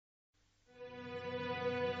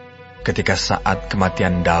Ketika saat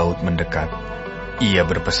kematian Daud mendekat, ia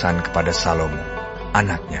berpesan kepada Salomo,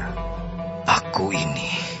 anaknya, "Aku ini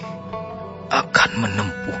akan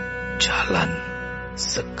menempuh jalan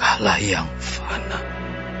segala yang fana.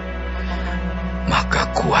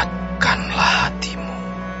 Maka kuatkanlah hatimu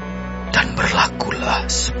dan berlakulah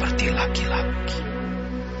seperti laki-laki.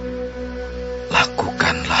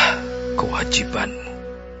 Lakukanlah kewajibanmu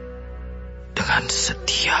dengan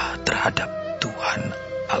setia terhadap Tuhan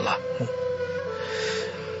Allahmu,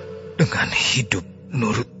 dengan hidup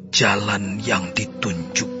nurut jalan yang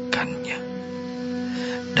ditunjukkannya,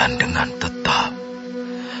 dan dengan tetap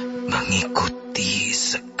mengikuti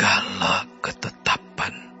segala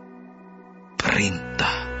ketetapan,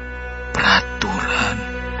 perintah, peraturan,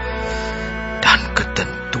 dan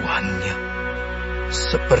ketentuannya,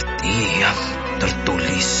 seperti yang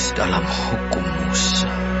tertulis dalam hukum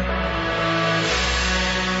Musa,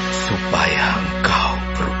 supaya engkau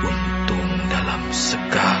beruntung dalam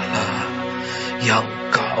segala yang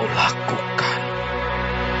kau lakukan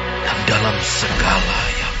dan dalam segala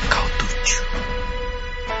yang kau tuju,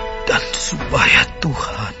 dan supaya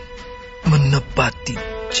Tuhan menepati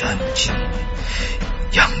janji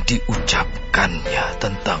yang diucapkannya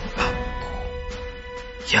tentang aku,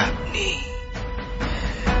 yakni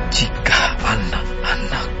jika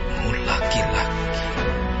anak-anakmu laki-laki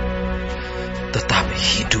tetap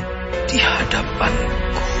hidup di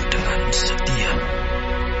hadapanku dengan setia,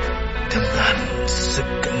 dengan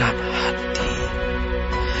segenap hati,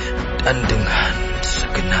 dan dengan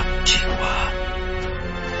segenap jiwa,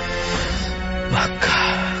 maka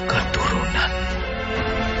keturunan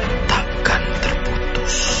takkan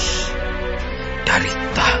terputus dari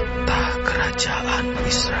tahta kerajaan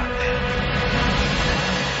Israel.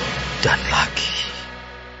 Dan lagi,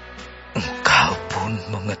 engkau pun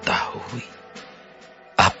mengetahui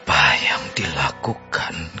apa yang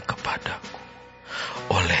dilakukan kepadaku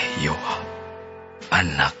oleh Yoab,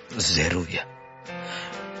 anak Zeruya,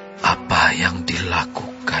 apa yang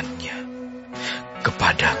dilakukannya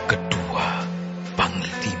kepada kedua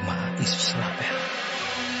panglima Israel,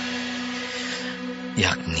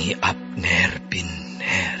 yakni Abner bin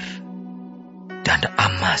Ner dan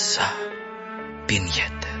Amasa bin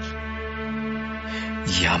Yeter.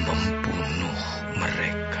 Ia membunuh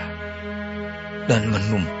mereka dan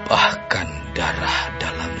menumpahkan darah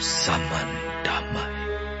dalam zaman damai,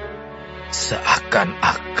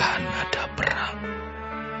 seakan-akan ada perang,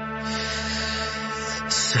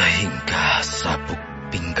 sehingga sabuk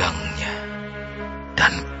pinggangnya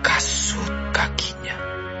dan kasut kakinya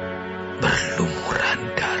berlumuran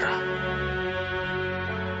darah.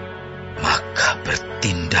 Maka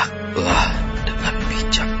bertindaklah dengan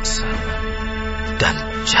bijaksana, dan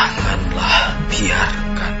janganlah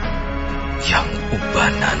biarkan yang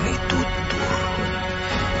ubanan itu turun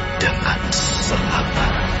dengan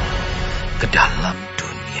selamat ke dalam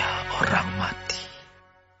dunia orang mati.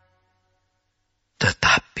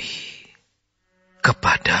 Tetapi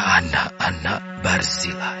kepada anak-anak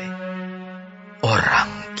Barzilai,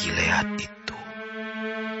 orang Gilead itu,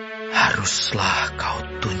 haruslah kau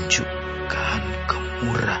tunjukkan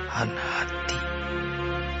kemurahan hati.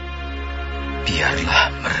 Biarlah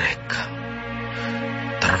mereka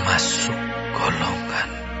termasuk golongan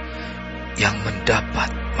yang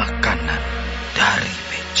mendapat makanan dari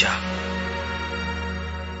mejamu,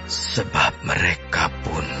 sebab mereka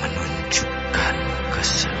pun menunjukkan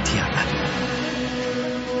kesetiaan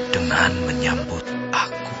dengan menyambut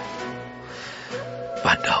aku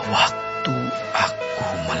pada waktu aku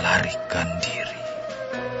melarikan diri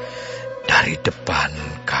dari depan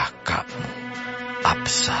kakakmu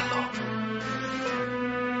Absalom.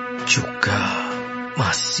 Juga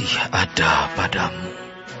masih ada padamu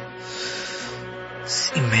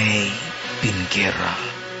Simei bin Gera,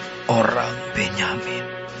 orang Benyamin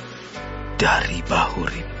dari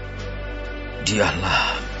Bahurim. Dialah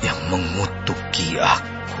yang mengutuki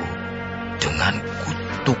aku dengan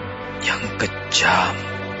kutuk yang kejam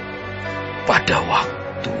pada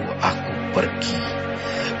waktu aku pergi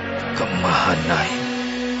ke Mahanaim.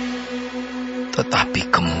 Tetapi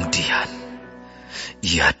kemudian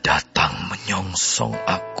ia datang menyongsong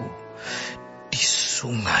aku di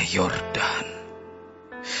sungai Yordan,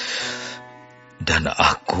 dan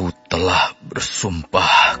aku telah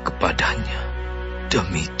bersumpah kepadanya,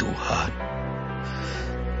 demi Tuhan,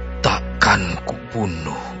 takkan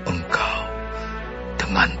kubunuh engkau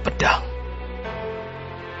dengan pedang.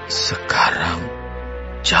 Sekarang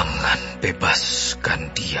jangan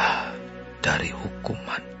bebaskan dia dari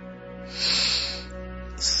hukuman,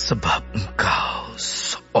 sebab engkau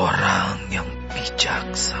seorang yang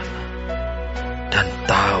bijaksana dan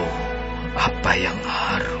tahu apa yang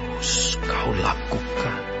harus harus kau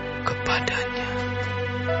lakukan kepadanya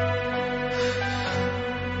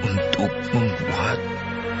untuk membuat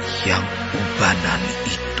yang ubanan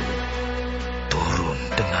itu turun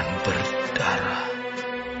dengan berdarah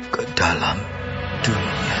ke dalam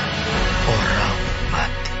dunia orang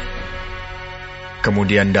mati.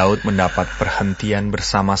 Kemudian Daud mendapat perhentian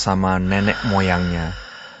bersama-sama nenek moyangnya,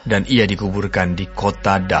 dan ia dikuburkan di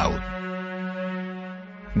kota Daud.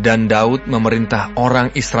 Dan Daud memerintah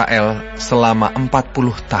orang Israel selama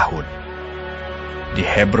 40 tahun. Di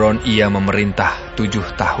Hebron ia memerintah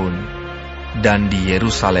 7 tahun, dan di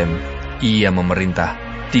Yerusalem ia memerintah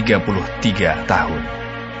 33 tahun.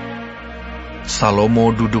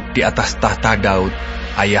 Salomo duduk di atas tahta Daud,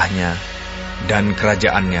 ayahnya, dan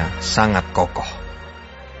kerajaannya sangat kokoh.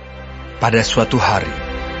 Pada suatu hari,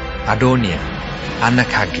 Adonia, anak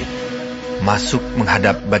Hagit, masuk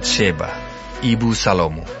menghadap Batsheba, ibu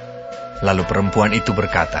Salomo. Lalu perempuan itu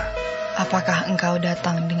berkata, "Apakah engkau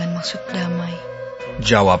datang dengan maksud damai?"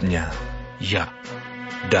 Jawabnya, "Ya,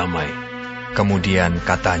 damai." Kemudian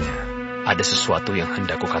katanya, "Ada sesuatu yang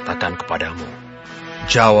hendak kukatakan kepadamu."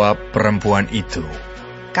 Jawab perempuan itu,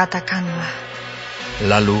 "Katakanlah."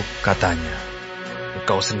 Lalu katanya,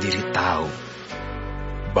 "Engkau sendiri tahu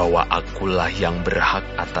bahwa akulah yang berhak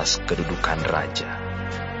atas kedudukan raja,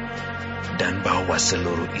 dan bahwa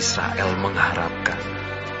seluruh Israel mengharapkan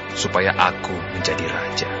supaya aku menjadi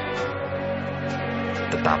raja.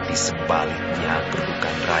 Tetapi sebaliknya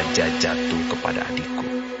kedudukan raja jatuh kepada adikku,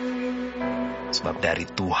 sebab dari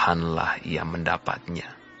Tuhanlah ia mendapatnya.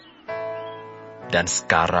 Dan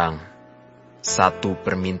sekarang, satu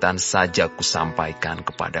permintaan saja kusampaikan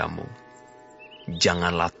kepadamu.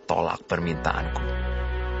 Janganlah tolak permintaanku."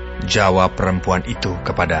 Jawab perempuan itu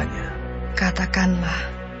kepadanya,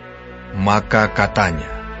 "Katakanlah." Maka katanya,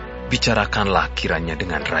 "Bicarakanlah kiranya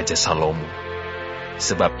dengan Raja Salomo,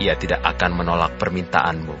 sebab ia tidak akan menolak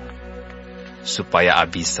permintaanmu, supaya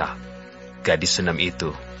Abisa, gadis Sunem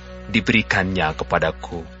itu, diberikannya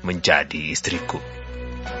kepadaku menjadi istriku."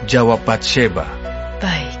 Jawab Batsheba,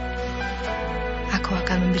 "Baik, aku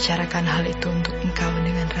akan membicarakan hal itu untuk engkau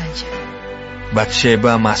dengan raja."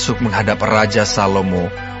 Batsheba masuk menghadap Raja Salomo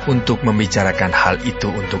untuk membicarakan hal itu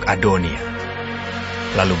untuk Adonia.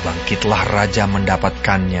 Lalu bangkitlah raja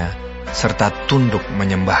mendapatkannya, serta tunduk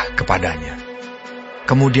menyembah kepadanya.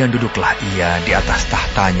 Kemudian duduklah ia di atas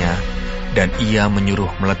tahtanya, dan ia menyuruh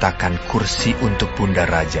meletakkan kursi untuk bunda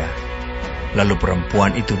raja. Lalu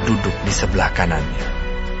perempuan itu duduk di sebelah kanannya.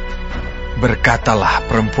 Berkatalah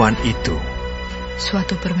perempuan itu,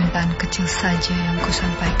 "Suatu permintaan kecil saja yang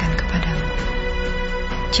kusampaikan kepadamu.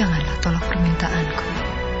 Janganlah tolak permintaanku."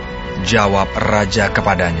 Jawab raja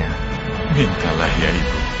kepadanya, "Mintalah ya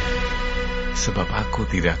ibu, sebab aku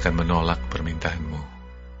tidak akan menolak permintaanmu."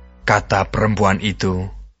 Kata perempuan itu,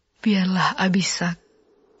 "Biarlah Abisa,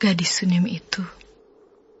 gadis Sunem itu,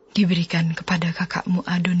 diberikan kepada kakakmu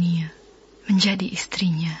Adonia menjadi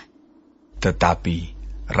istrinya." Tetapi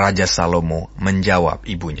Raja Salomo menjawab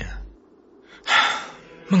ibunya,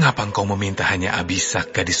 "Mengapa engkau meminta hanya Abisa,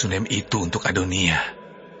 gadis Sunem itu untuk Adonia?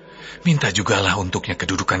 Minta jugalah untuknya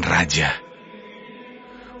kedudukan raja.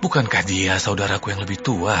 Bukankah dia saudaraku yang lebih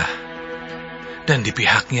tua? Dan di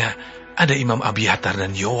pihaknya ada Imam Abiatar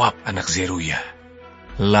dan Yoab anak Zeruya."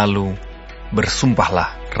 Lalu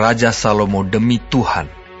bersumpahlah Raja Salomo demi Tuhan,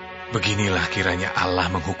 "Beginilah kiranya Allah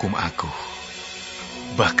menghukum aku.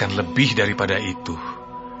 Bahkan lebih daripada itu,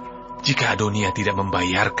 jika Adonia tidak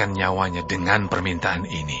membayarkan nyawanya dengan permintaan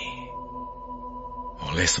ini.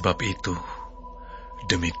 Oleh sebab itu,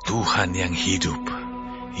 demi Tuhan yang hidup,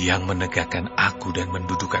 yang menegakkan aku dan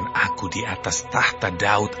mendudukan aku di atas tahta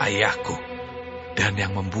Daud ayahku, dan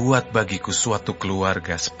yang membuat bagiku suatu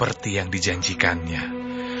keluarga seperti yang dijanjikannya,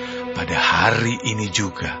 pada hari ini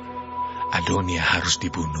juga Adonia harus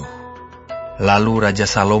dibunuh." Lalu Raja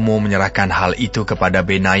Salomo menyerahkan hal itu kepada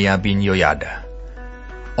Benaya bin Yoyada.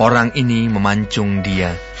 Orang ini memancung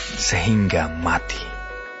dia sehingga mati.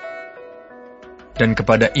 Dan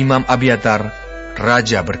kepada Imam Abiatar,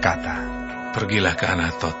 Raja berkata, "Pergilah ke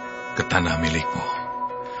Anatot, ke tanah milikmu.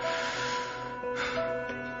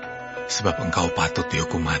 Sebab engkau patut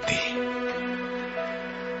dihukum mati.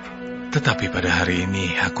 Tetapi pada hari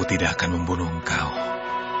ini aku tidak akan membunuh engkau,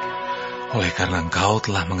 oleh karena engkau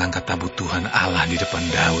telah mengangkat tabut Tuhan Allah di depan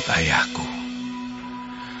Daud ayahku.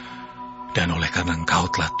 Dan oleh karena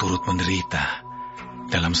engkau telah turut menderita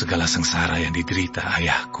dalam segala sengsara yang diderita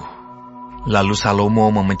ayahku." Lalu Salomo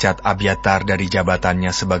memecat Abiatar dari jabatannya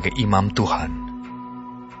sebagai imam Tuhan.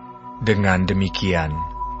 Dengan demikian,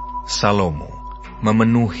 Salomo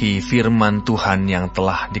memenuhi firman Tuhan yang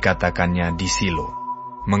telah dikatakannya di Silo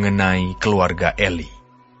mengenai keluarga Eli.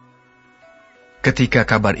 Ketika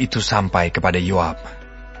kabar itu sampai kepada Yoab,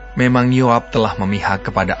 memang Yoab telah memihak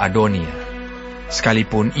kepada Adonia,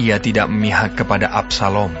 sekalipun ia tidak memihak kepada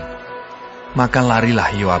Absalom. Maka larilah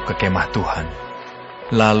Yoab ke kemah Tuhan,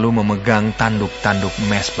 lalu memegang tanduk-tanduk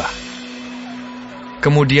mezbah.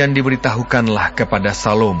 Kemudian diberitahukanlah kepada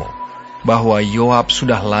Salomo bahwa Yoab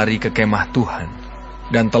sudah lari ke kemah Tuhan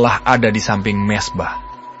dan telah ada di samping mezbah.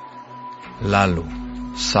 Lalu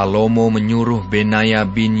Salomo menyuruh Benaya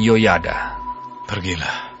bin Yoyada,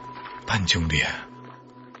 "Pergilah, pancung dia."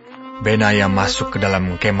 Benaya masuk ke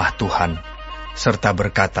dalam kemah Tuhan serta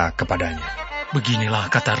berkata kepadanya, "Beginilah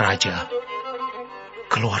kata raja,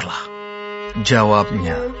 keluarlah."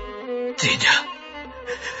 Jawabnya, "Tidak,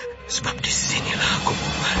 sebab di sinilah aku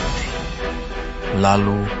mau mati."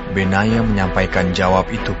 Lalu Benaya menyampaikan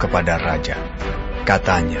jawab itu kepada raja.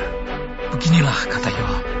 Katanya, "Beginilah kata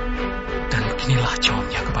Yoab, dan beginilah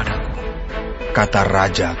jawabnya kepadaku." Kata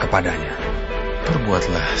raja kepadanya,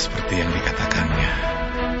 "Perbuatlah seperti yang dikatakannya.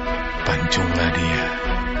 Pancunglah dia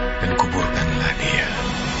dan kuburkanlah dia.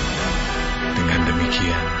 Dengan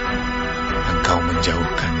demikian, engkau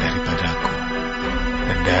menjauhkan daripadaku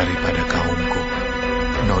dan daripada kaumku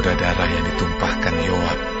noda darah yang ditumpahkan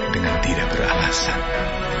Yoab dengan tidak beralasan.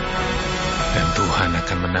 Dan Tuhan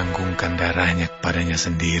akan menanggungkan darahnya kepadanya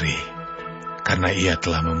sendiri, karena ia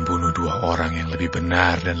telah membunuh 2 orang yang lebih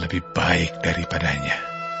benar dan lebih baik daripadanya.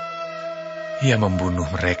 Ia membunuh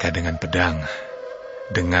mereka dengan pedang,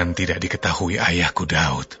 dengan tidak diketahui ayahku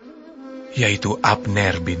Daud, yaitu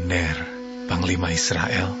Abner bin Ner, panglima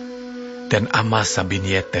Israel, dan Amasa bin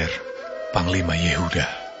Yeter, panglima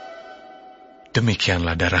Yehuda.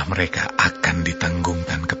 Demikianlah darah mereka akan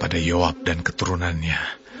ditanggungkan kepada Yoab dan keturunannya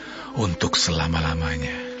untuk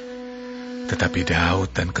selama-lamanya. Tetapi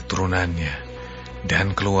Daud dan keturunannya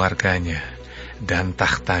dan keluarganya dan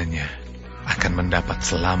tahtanya akan mendapat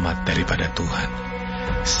selamat daripada Tuhan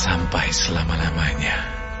sampai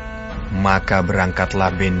selama-lamanya." Maka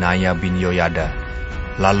berangkatlah Benaya bin Yoyada,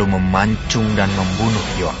 lalu memancung dan membunuh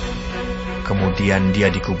Yoab. Kemudian dia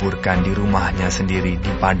dikuburkan di rumahnya sendiri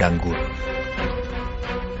di padang gurun.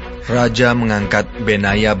 Raja mengangkat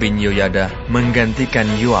Benaya bin Yoyada menggantikan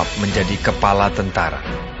Yoab menjadi kepala tentara,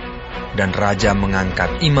 dan raja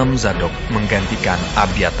mengangkat Imam Zadok menggantikan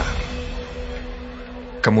Abiatar.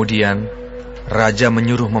 Kemudian raja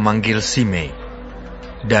menyuruh memanggil Simei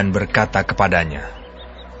dan berkata kepadanya,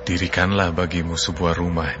 "Dirikanlah bagimu sebuah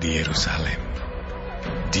rumah di Yerusalem.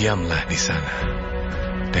 Diamlah di sana,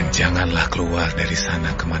 dan janganlah keluar dari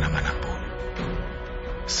sana kemana-mana pun.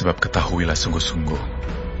 Sebab ketahuilah sungguh-sungguh,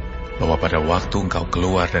 bahwa pada waktu engkau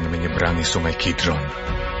keluar dan menyeberangi sungai Kidron,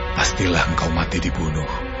 pastilah engkau mati dibunuh,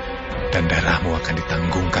 dan darahmu akan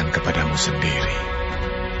ditanggungkan kepadamu sendiri."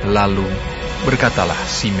 Lalu berkatalah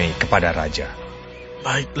Simei kepada raja,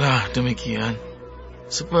 "Baiklah demikian,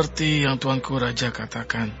 seperti yang tuanku raja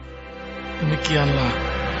katakan, demikianlah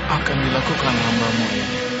akan dilakukan hamba-Mu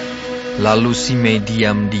ini." Lalu Simei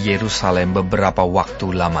diam di Yerusalem beberapa waktu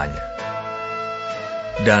lamanya.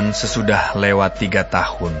 Dan sesudah lewat 3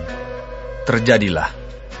 tahun, terjadilah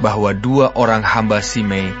bahwa 2 orang hamba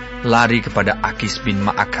Simei lari kepada Akis bin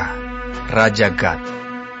Maaka, Raja Gad,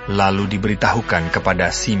 lalu diberitahukan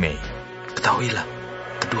kepada Simei, "Ketahuilah,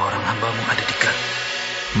 kedua orang hamba-Mu ada di Gad."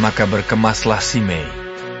 Maka berkemaslah Simei,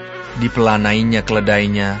 dipelanainya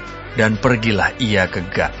keledainya, dan pergilah ia ke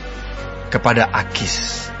Gad, kepada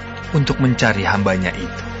Akis, untuk mencari hambanya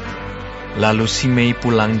itu. Lalu Simei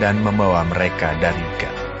pulang dan membawa mereka dari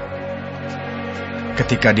Gad.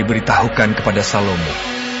 Ketika diberitahukan kepada Salomo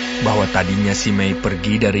bahwa tadinya Simei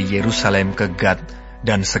pergi dari Yerusalem ke Gad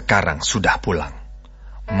dan sekarang sudah pulang,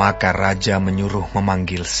 maka raja menyuruh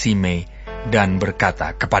memanggil Simei dan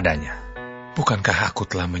berkata kepadanya, "Bukankah aku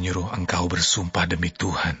telah menyuruh engkau bersumpah demi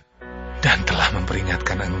Tuhan, dan telah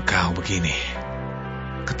memperingatkan engkau begini?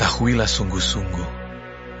 Ketahuilah sungguh-sungguh,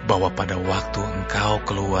 bahwa pada waktu engkau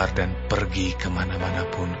keluar dan pergi kemana-mana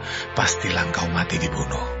pun, pastilah engkau mati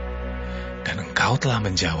dibunuh. Dan engkau telah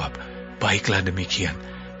menjawab, baiklah demikian,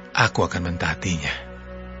 aku akan mentaatinya.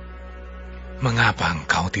 Mengapa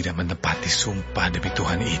engkau tidak menepati sumpah demi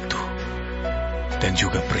Tuhan itu, dan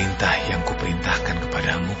juga perintah yang kuperintahkan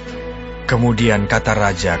kepadamu?" Kemudian kata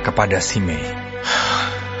raja kepada Simei,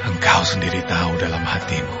 "Engkau sendiri tahu dalam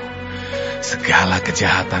hatimu segala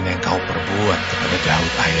kejahatan yang kau perbuat kepada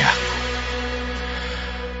Daud ayahku.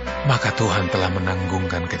 Maka Tuhan telah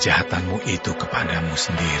menanggungkan kejahatanmu itu kepadamu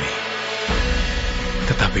sendiri.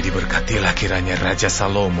 Tetapi diberkatilah kiranya Raja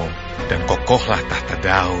Salomo, dan kokohlah tahta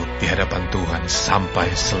Daud di hadapan Tuhan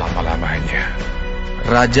sampai selama-lamanya."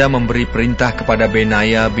 Raja memberi perintah kepada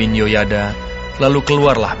Benaya bin Yoyada, lalu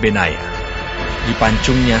keluarlah Benaya.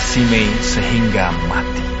 dipancungnya Simei sehingga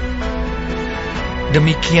mati.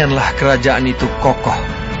 Demikianlah kerajaan itu kokoh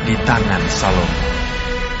di tangan Salomo.